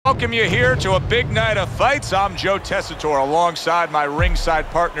welcome you here to a big night of fights. I'm Joe Tessitore alongside my ringside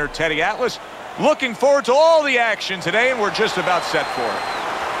partner, Teddy Atlas. Looking forward to all the action today, and we're just about set for it.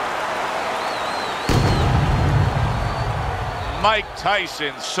 Mike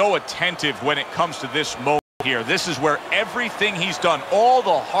Tyson, so attentive when it comes to this moment here. This is where everything he's done, all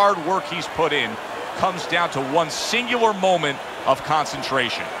the hard work he's put in, comes down to one singular moment of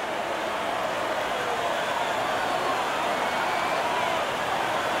concentration.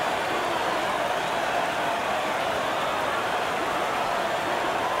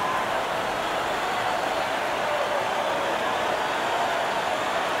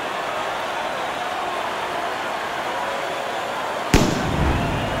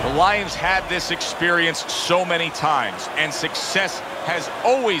 The Lions had this experience so many times, and success has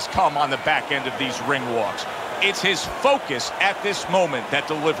always come on the back end of these ring walks. It's his focus at this moment that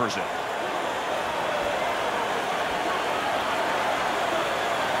delivers it.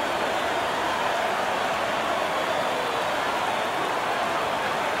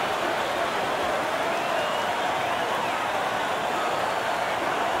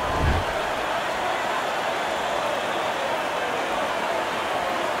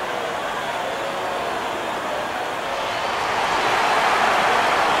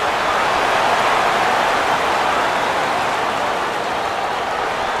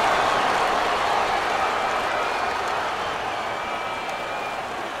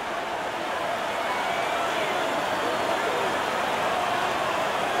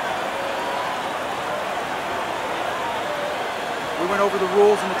 We went over the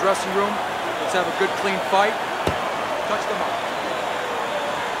rules in the dressing room. Let's have a good, clean fight. Touch them up.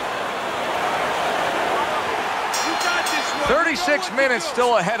 36 minutes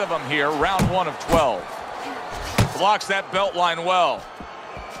still ahead of him here, round 1 of 12. Blocks that belt line well.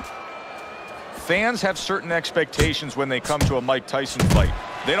 Fans have certain expectations when they come to a Mike Tyson fight.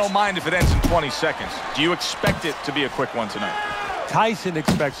 They don't mind if it ends in 20 seconds. Do you expect it to be a quick one tonight? Tyson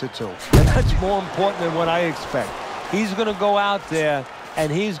expects it to, and that's more important than what I expect. He's going to go out there, and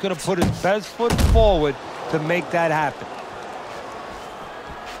he's going to put his best foot forward to make that happen.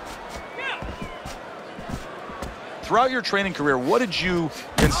 Throughout your training career, what did you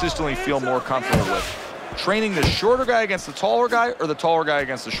consistently feel more comfortable with? Training the shorter guy against the taller guy, or the taller guy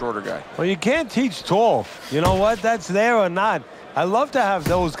against the shorter guy? Well, you can't teach tall. You know what? That's there or not. I love to have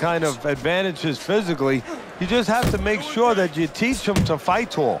those kind of advantages physically. You just have to make sure that you teach them to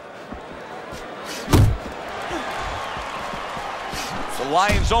fight tall. The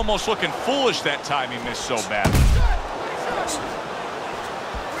Lions almost looking foolish that time he missed so badly.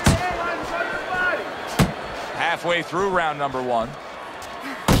 Halfway through round number 1.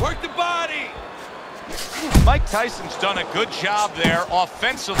 Work the body! Mike Tyson's done a good job there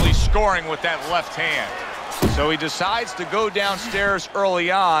offensively scoring with that left hand. So he decides to go downstairs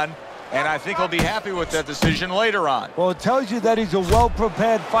early on, and I think he'll be happy with that decision later on. Well, it tells you that he's a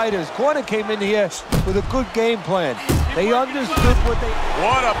well-prepared fighter. His corner came in here with a good game plan. They understood what they...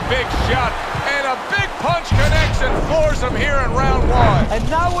 What a big shot, and a big punch connects and floors him here in round 1. And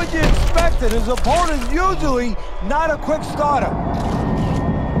not what you expected. His opponent's usually not a quick starter.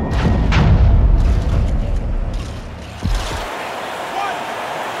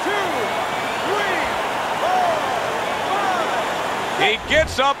 He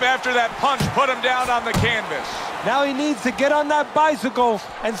gets up after that punch put him down on the canvas. Now he needs to get on that bicycle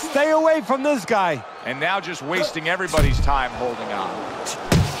and stay away from this guy. And now just wasting everybody's time holding on.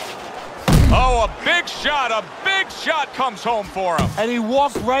 Oh, a big shot comes home for him. And he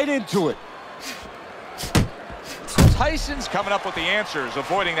walked right into it. Tyson's coming up with the answers,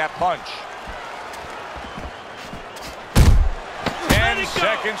 avoiding that punch. 10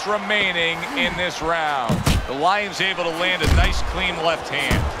 seconds remaining in this round. The Lions able to land a nice, clean left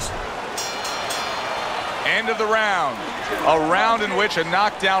hand. End of the round. A round in which a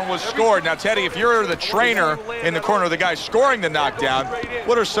knockdown was scored. Now, Teddy, if you're the trainer in the corner of the guy scoring the knockdown,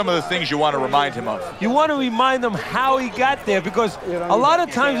 what are some of the things you want to remind him of? You want to remind him how he got there, because a lot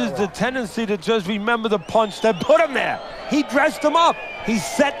of times it's the tendency to just remember the punch that put him there. He dressed him up. He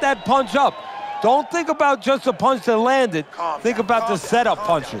set that punch up. Don't think about just the punch that landed. Think about the setup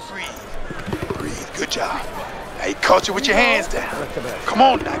punches. Breathe. Good job. Now you caught you with your hands down. Come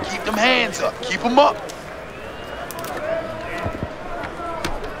on now, keep them hands up. Keep them up.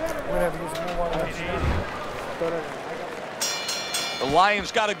 The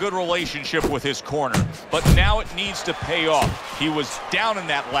Lions got a good relationship with his corner, but now it needs to pay off. He was down in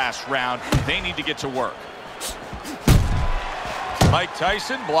that last round. They need to get to work. Mike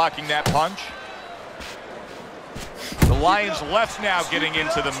Tyson blocking that punch. The Lions left now getting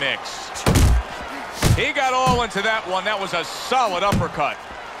into the mix. He got all into that one. That was a solid uppercut.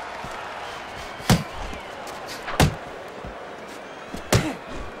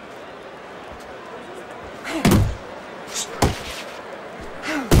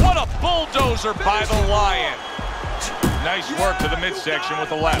 bulldozer by the Lion. Nice work to the midsection with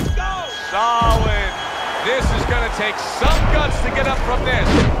the left. Solid. This is going to take some guts to get up from this.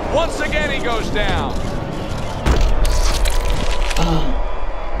 Once again, he goes down.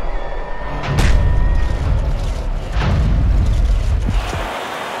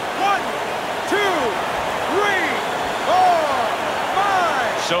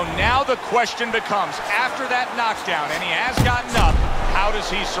 So now the question becomes, after that knockdown, and he has gotten up, how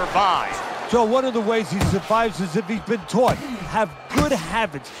does he survive? Joe, one of the ways he survives is if he's been taught. Have good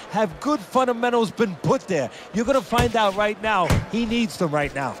habits, have good fundamentals been put there. You're going to find out right now, he needs them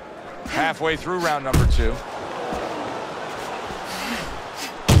right now. Halfway through round number 2. Watch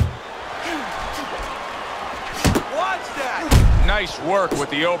that! Nice work with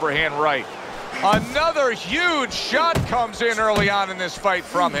the overhand right. Another huge shot comes in early on in this fight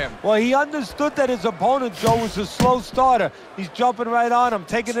from him. Well, he understood that his opponent, Joe, was a slow starter. He's jumping right on him,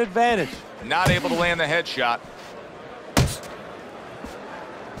 taking advantage. Not able to land the headshot.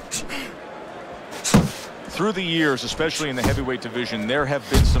 Through the years, especially in the heavyweight division, there have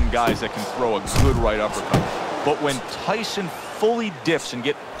been some guys that can throw a good right uppercut. But when Tyson fully dips and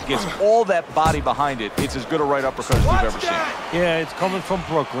gets all that body behind it, it's as good a right uppercut as we've ever seen. Yeah, it's coming from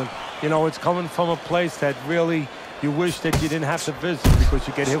Brooklyn. You know, it's coming from a place that really you wish that you didn't have to visit because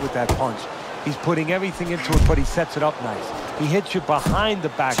you get hit with that punch. He's putting everything into it, but he sets it up nice. He hits you behind the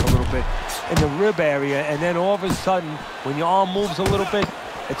back a little bit in the rib area, and then all of a sudden, when your arm moves a little bit,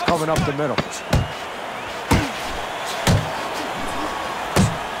 it's coming up the middle.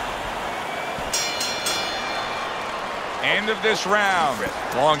 End of this round.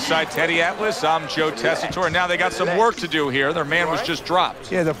 Alongside Teddy Atlas, I'm Joe Tessitore. Now they got some work to do here. Their man was just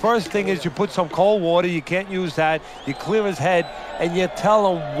dropped. Yeah, the first thing is you put some cold water. You can't use that. You clear his head, and you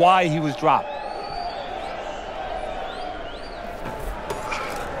tell him why he was dropped.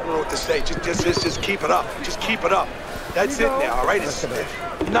 I don't know what to say. Just keep it up. Just keep it up. That's it now, all right? It's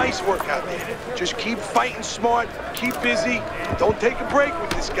nice work out there. Just keep fighting smart. Keep busy. Don't take a break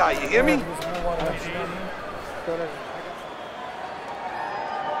with this guy. You hear me?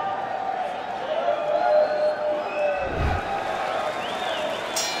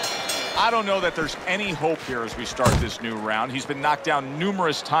 I don't know that there's any hope here as we start this new round. He's been knocked down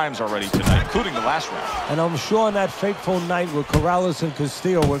numerous times already tonight, including the last round. And I'm sure on that fateful night with Corrales and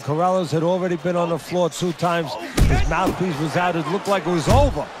Castillo, when Corrales had already been on the floor 2 times, his mouthpiece was out, it looked like it was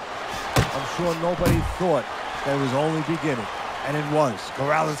over. I'm sure nobody thought that it was only beginning. And it was.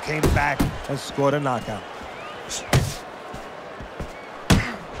 Corrales came back and scored a knockout.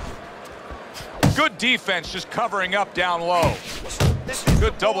 Good defense, just covering up down low.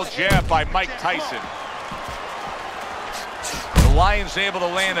 Good double jab by Mike Tyson. The Lion's able to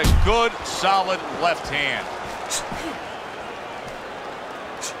land a good, solid left hand.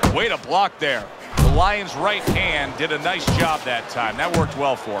 Way to block there. The Lion's right hand did a nice job that time. That worked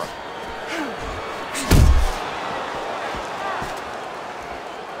well for him.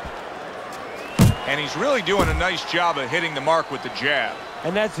 And he's really doing a nice job of hitting the mark with the jab.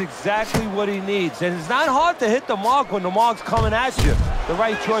 And that's exactly what he needs. And it's not hard to hit the mark when the mark's coming at you. The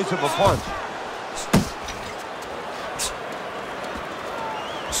right choice of a punch.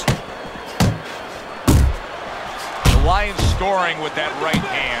 The Lions scoring with that right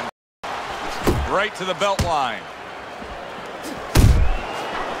hand. Right to the belt line.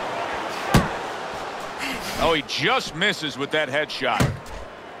 Oh, he just misses with that headshot.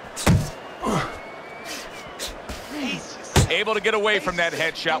 Able to get away from that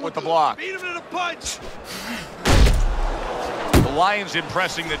headshot with the block. Beat him in a punch. The Lions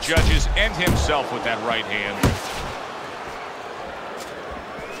impressing the judges and himself with that right hand.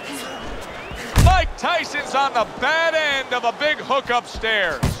 Mike Tyson's on the bad end of a big hook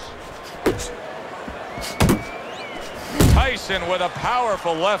upstairs. Tyson with a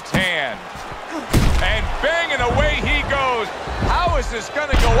powerful left hand. And banging away he goes. How is this going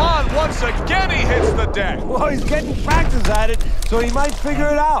to go on? Once again, he hits the deck. Well, he's getting practice at it, so he might figure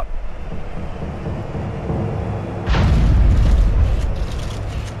it out.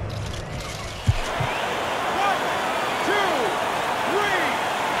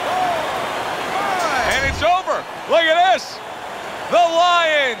 And it's over. Look at this. The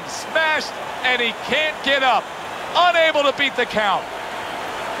Lion smashed, and he can't get up. Unable to beat the count.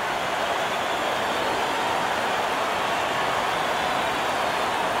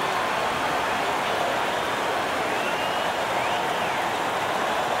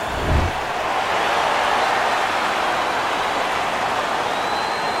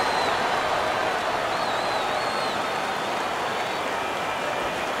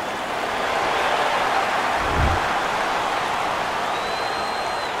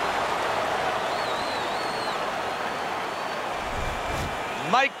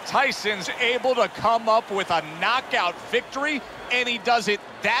 Mike Tyson's able to come up with a knockout victory, and he does it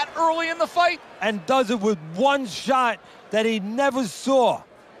that early in the fight? And does it with one shot that he never saw.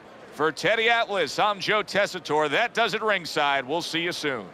 For Teddy Atlas, I'm Joe Tessitore. That does it ringside. We'll see you soon.